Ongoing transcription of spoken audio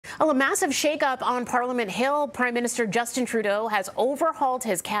Well, a massive shakeup on Parliament Hill. Prime Minister Justin Trudeau has overhauled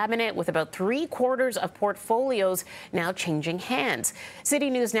his cabinet with about 3/4 of portfolios now changing hands.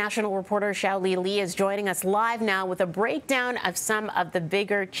 City News national reporter Xiaoli Li is joining us live now with a breakdown of some of the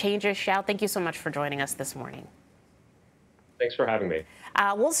bigger changes. Xiao, thank you so much for joining us this morning. Thanks for having me.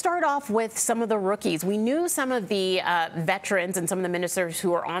 We'll start off with some of the rookies. We knew some of the veterans and some of the ministers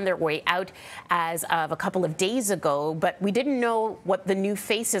who are on their way out as of a couple of days ago, but we didn't know what the new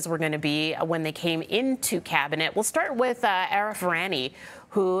faces were going to be when they came into cabinet. We'll start with Arif Virani,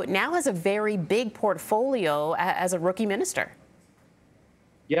 who now has a very big portfolio as a rookie minister.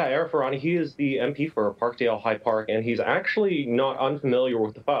 Yeah, Arif Virani, he is the MP for Parkdale High Park, and he's actually not unfamiliar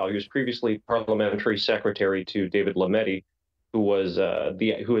with the file. He was previously parliamentary secretary to David Lametti, who is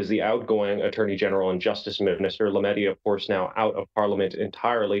the outgoing Attorney General and Justice Minister. Lametti, of course, now out of Parliament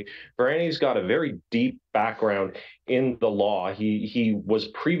entirely. Virani's got a very deep background in the law. He was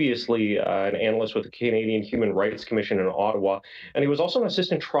previously an analyst with the Canadian Human Rights Commission in Ottawa, and he was also an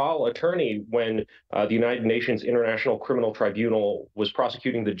assistant trial attorney when the United Nations International Criminal Tribunal was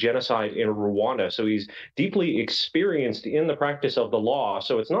prosecuting the genocide in Rwanda. So he's deeply experienced in the practice of the law.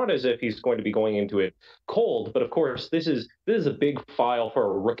 So it's not as if he's going to be going into it cold, but of course, this is a big file for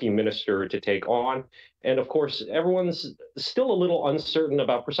a rookie minister to take on. And of course, everyone's still a little uncertain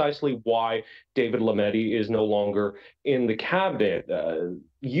about precisely why David Lametti is no longer in the cabinet.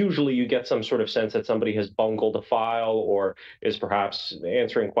 Usually you get some sort of sense that somebody has bungled a file or is perhaps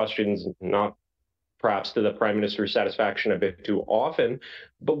answering questions not perhaps to the Prime Minister's satisfaction a bit too often,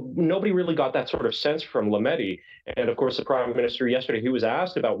 but nobody really got that sort of sense from Lametti. And of course, the Prime Minister yesterday, he was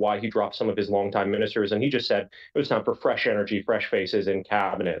asked about why he dropped some of his longtime ministers, and he just said it was time for fresh energy, fresh faces in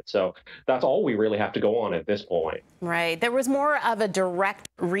cabinet. So that's all we really have to go on at this point. Right. There was more of a direct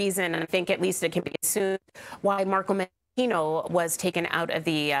reason, and I think at least it can be assumed, why Marco was taken out of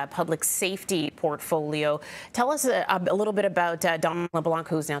the public safety portfolio. Tell us a little bit about Dominic LeBlanc,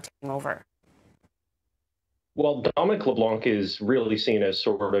 who's now taking over. Well, Dominic LeBlanc is really seen as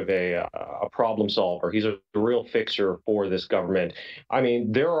sort of a problem solver. He's a real fixer for this government. I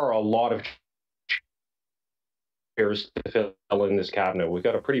mean, there are a lot of chairs to fill in this cabinet. We've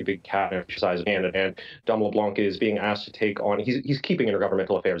got a pretty big cabinet size in Canada, and Dom LeBlanc is being asked to take on, he's keeping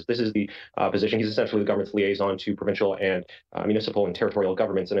intergovernmental affairs. This is the position. He's essentially the government's liaison to provincial and municipal and territorial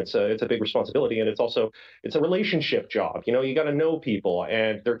governments, and it's a big responsibility, and it's a relationship job. You know, you got to know people,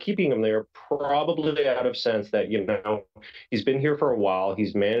 and they're keeping him there probably out of sense that, you know, he's been here for a while,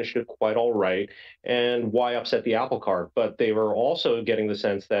 he's managed it quite all right, and why upset the apple cart? But they were also getting the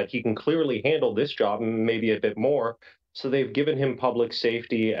sense that he can clearly handle this job and maybe a bit more. So they've given him public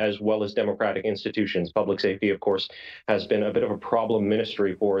safety as well as democratic institutions. Public safety, of course, has been a bit of a problem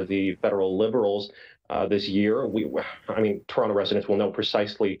ministry for the federal Liberals this year. I mean, Toronto residents will know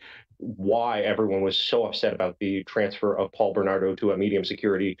precisely why everyone was so upset about the transfer of Paul Bernardo to a medium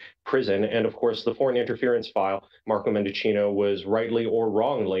security prison. And of course, the foreign interference file, Marco Mendicino was rightly or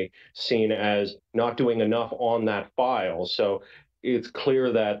wrongly seen as not doing enough on that file. So it's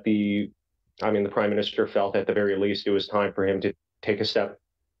clear that the Prime Minister felt at the very least it was time for him to take a step.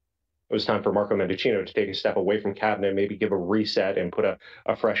 It was time for Marco Mendicino to take a step away from cabinet, maybe give a reset and put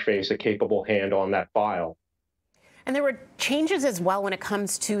a fresh face, a capable hand on that file. And there were changes as well when it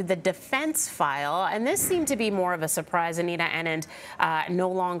comes to the defense file. And this seemed to be more of a surprise. Anita Anand,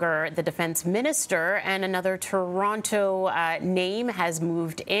 no longer the defense minister, and another Toronto name has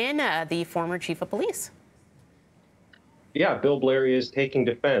moved in, the former chief of police. Yeah, Bill Blair is taking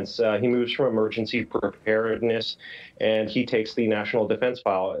defense. He moves from emergency preparedness, and he takes the national defense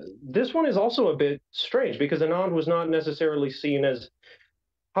file. This one is also a bit strange because Anand was not necessarily seen as,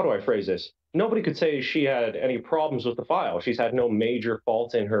 how do I phrase this? Nobody could say she had any problems with the file. She's had no major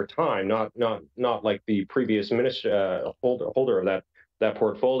faults in her time, not like the previous minister holder of that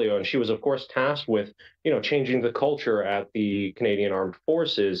portfolio. And she was, of course, tasked with, you know, changing the culture at the Canadian Armed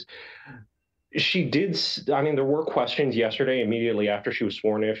Forces. She did, there were questions yesterday, immediately after she was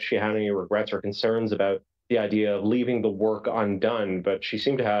sworn, if she had any regrets or concerns about the idea of leaving the work undone, but she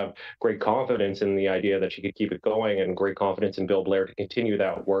seemed to have great confidence in the idea that she could keep it going and great confidence in Bill Blair to continue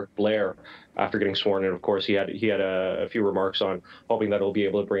that work. Blair, after getting sworn in, of course, he had a few remarks on hoping that he'll be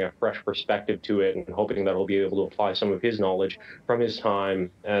able to bring a fresh perspective to it and hoping that he'll be able to apply some of his knowledge from his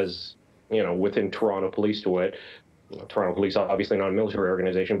time as, you know, within Toronto Police to it. Toronto Police, obviously not a military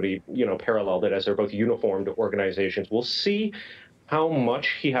organization, but he, you know, paralleled it as they're both uniformed organizations. We'll see how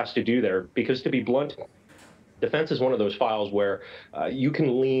much he has to do there, because to be blunt, Defense is one of those files where you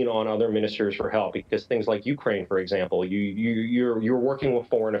can lean on other ministers for help because things like Ukraine, for example, you're working with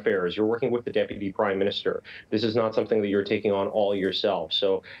foreign affairs, you're working with the deputy prime minister. This is not something that you're taking on all yourself.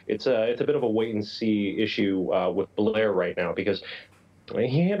 So it's a bit of a wait and see issue with Blair right now because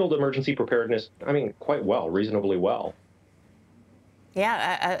he handled emergency preparedness, I mean, quite well, reasonably well.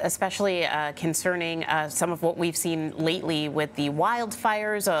 Yeah, especially concerning some of what we've seen lately with the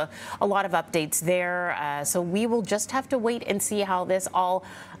wildfires, a lot of updates there. So we will just have to wait and see how this all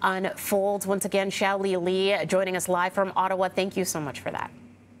unfolds. Once again, Xiaoli Li joining us live from Ottawa. Thank you so much for that.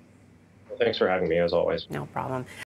 Thanks for having me, as always. No problem.